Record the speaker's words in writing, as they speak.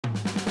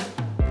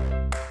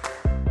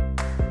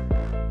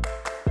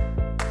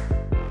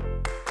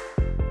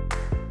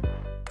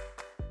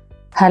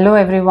Hello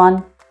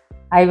everyone,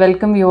 I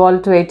welcome you all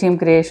to ATM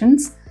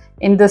Creations.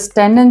 In this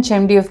 10-inch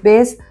MDF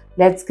base,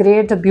 let's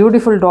create a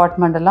beautiful dot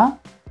mandala.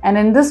 And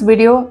in this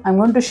video, I'm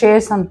going to share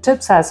some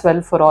tips as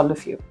well for all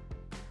of you.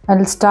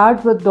 I'll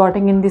start with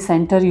dotting in the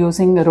center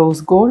using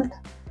rose gold.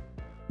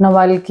 Now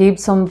I'll keep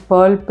some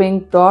pearl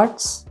pink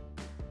dots.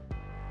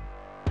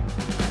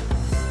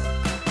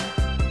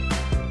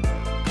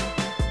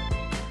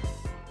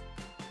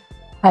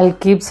 I'll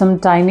keep some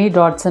tiny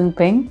dots in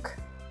pink.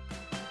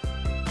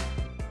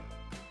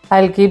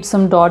 I'll keep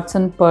some dots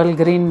in pearl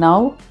green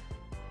now.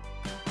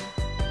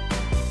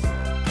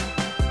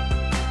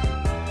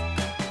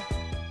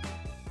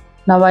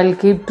 Now I'll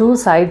keep two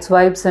side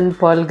swipes in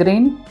pearl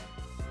green.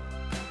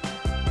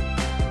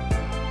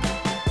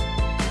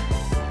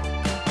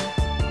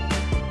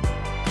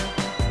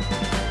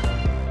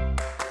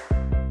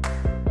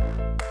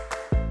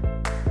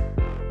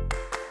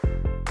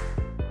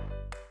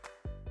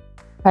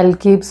 I'll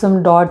keep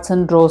some dots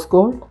in rose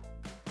gold.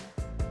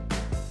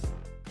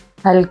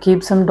 I'll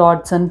keep some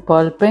dots in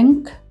pearl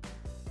pink.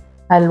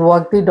 I'll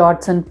work the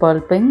dots in pearl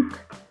pink.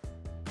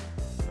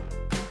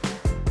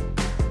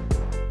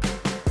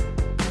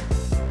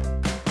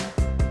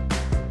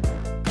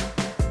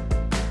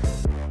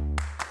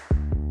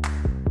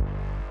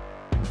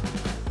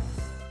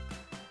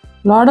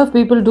 A lot of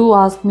people do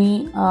ask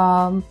me,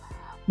 Ma'am,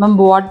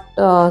 what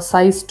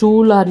size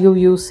tool are you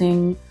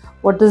using?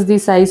 What is the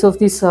size of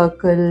the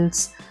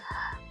circles?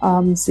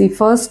 The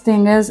first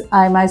thing is,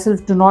 I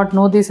myself do not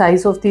know the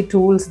size of the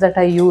tools that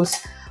I use.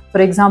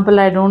 For example,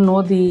 I don't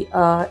know the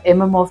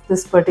of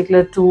this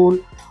particular tool,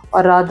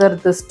 or rather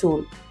this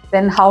tool.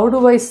 Then how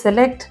do I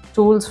select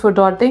tools for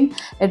dotting?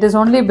 It is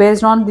only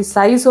based on the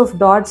size of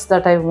dots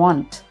that I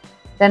want.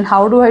 Then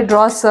how do I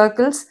draw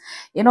circles?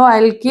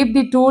 I'll keep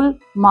the tool,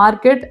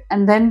 mark it,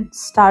 and then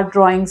start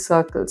drawing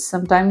circles.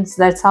 Sometimes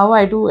that's how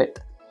I do it.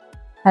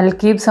 I'll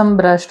keep some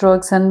brush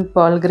strokes in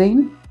pearl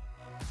green.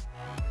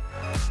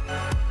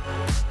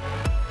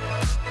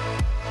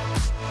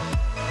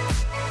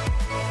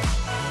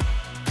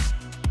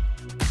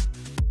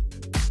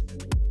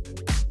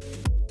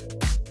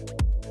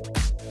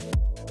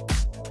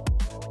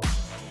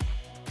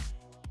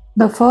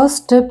 The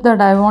first tip that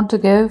I want to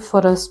give for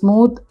a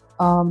smooth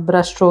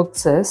brush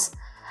strokes is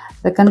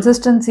the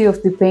consistency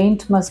of the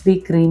paint must be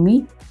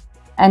creamy,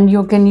 and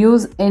you can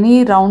use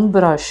any round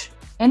brush.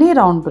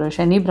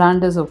 Any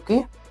brand is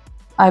okay.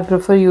 I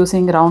prefer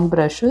using round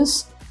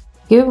brushes.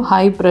 Give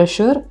high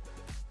pressure,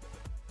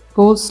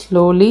 go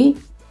slowly,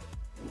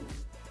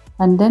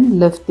 and then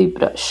lift the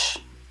brush.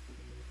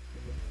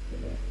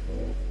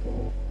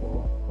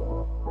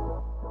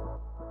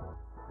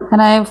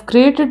 And I have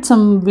created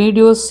some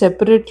videos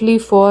separately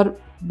for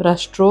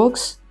brush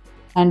strokes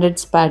and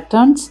its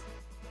patterns,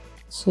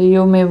 so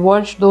you may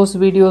watch those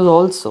videos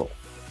also.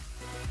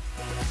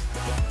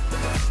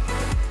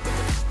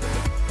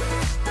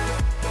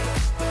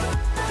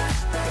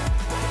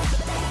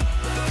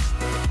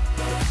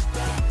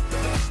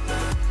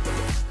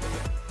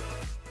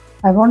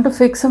 I want to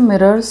fix some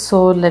mirrors,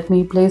 so let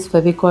me place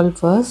Fevicol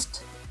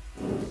first.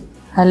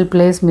 I'll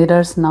place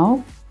mirrors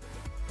now.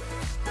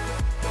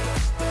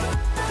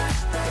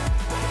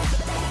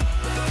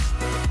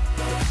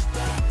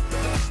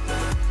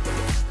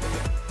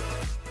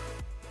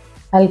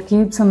 I'll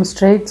keep some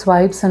straight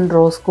swipes in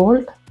rose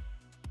gold.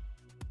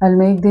 I'll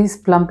make these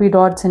plumpy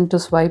dots into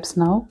swipes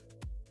now.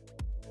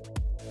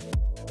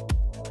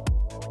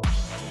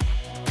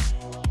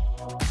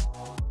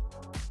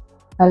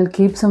 I'll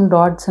keep some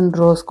dots in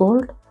rose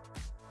gold.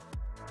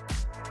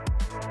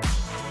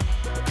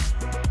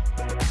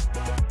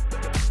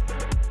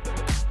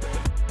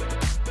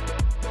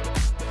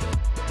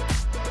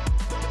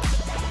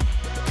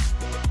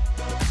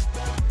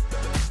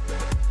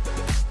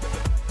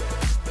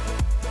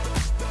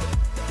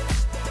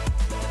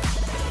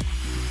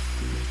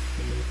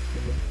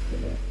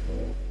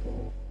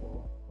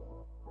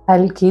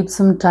 I'll keep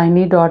some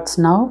tiny dots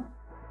now.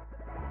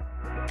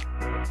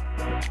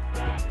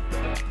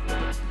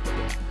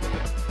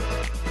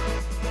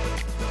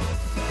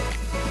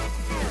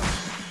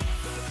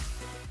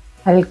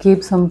 I'll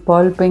keep some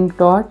pearl pink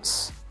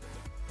dots.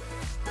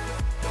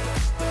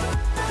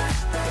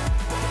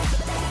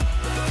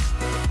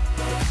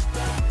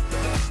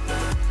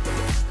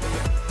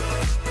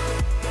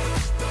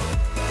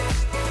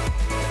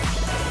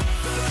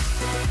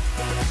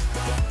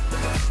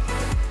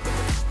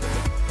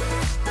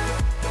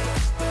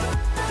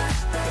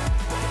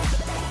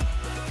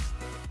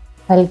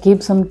 I'll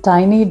keep some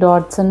tiny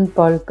dots in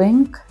pearl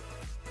pink.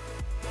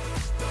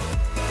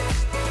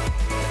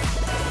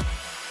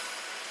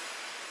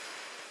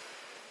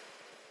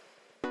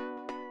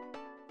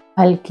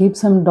 I'll keep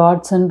some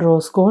dots in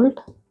rose gold.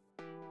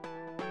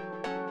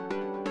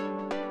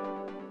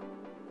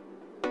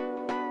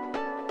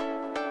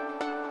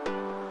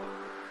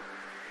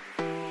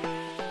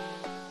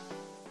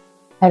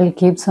 I'll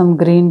keep some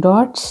green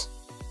dots.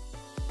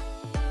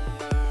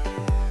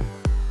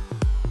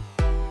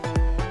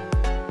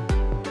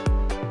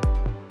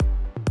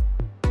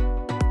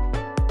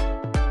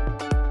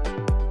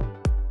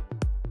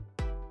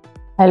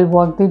 I'll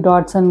work the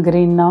dots on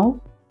green now.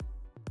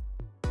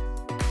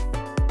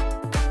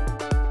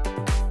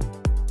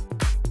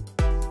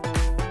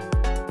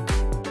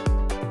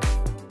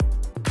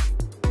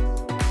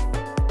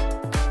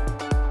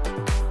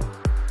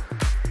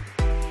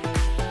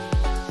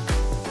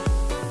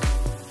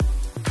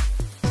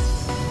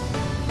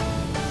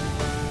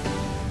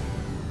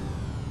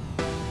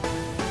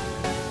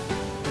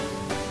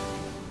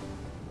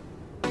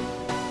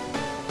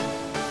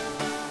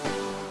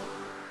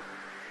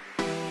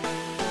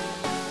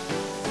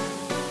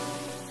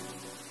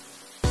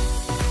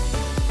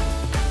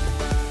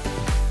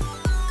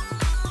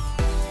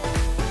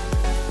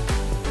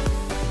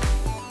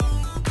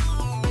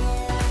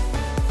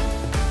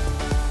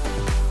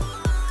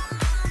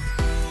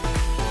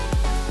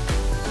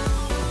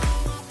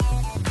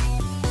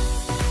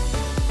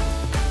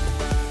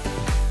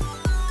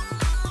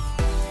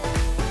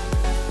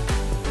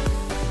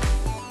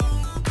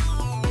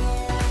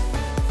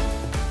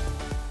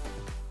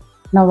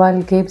 Now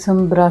I'll keep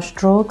some brush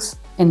strokes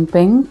in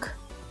pink.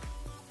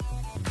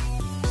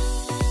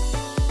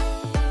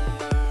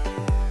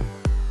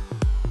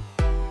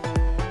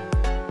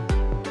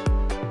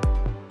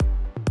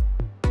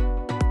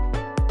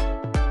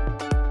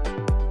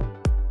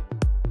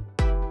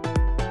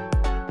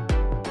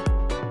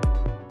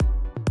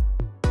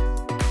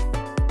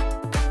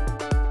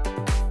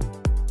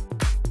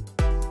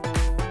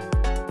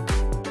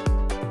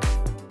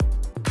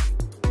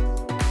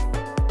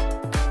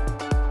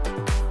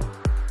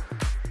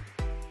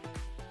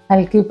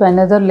 I'll keep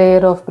another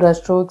layer of brush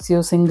strokes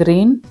using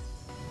green.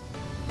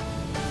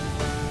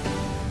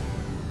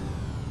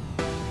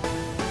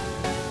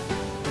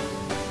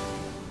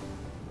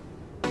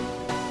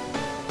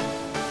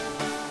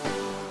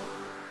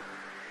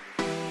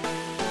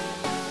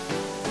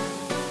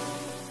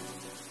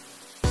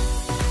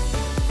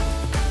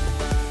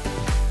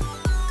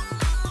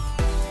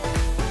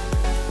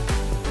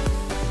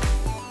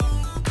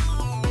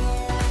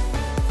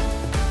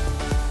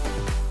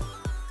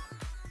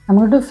 I'm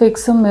going to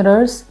fix some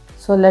mirrors,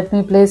 so let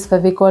me place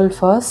Fevicol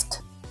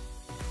first.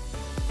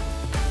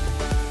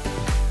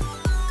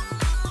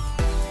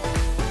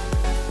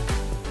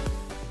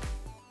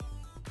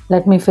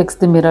 Let me fix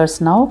the mirrors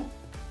now.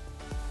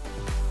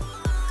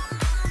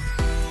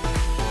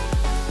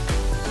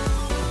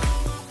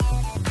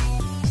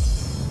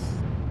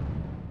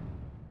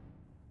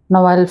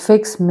 Now I'll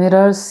fix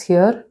mirrors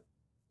here.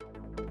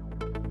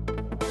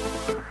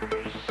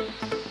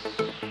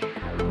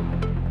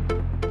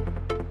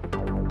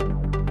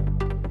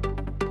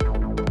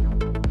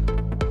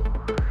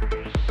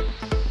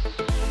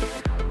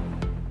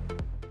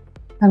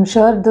 I'm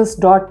sure this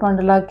dot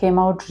mandala came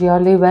out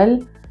really well.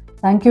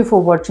 Thank you for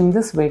watching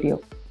this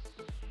video.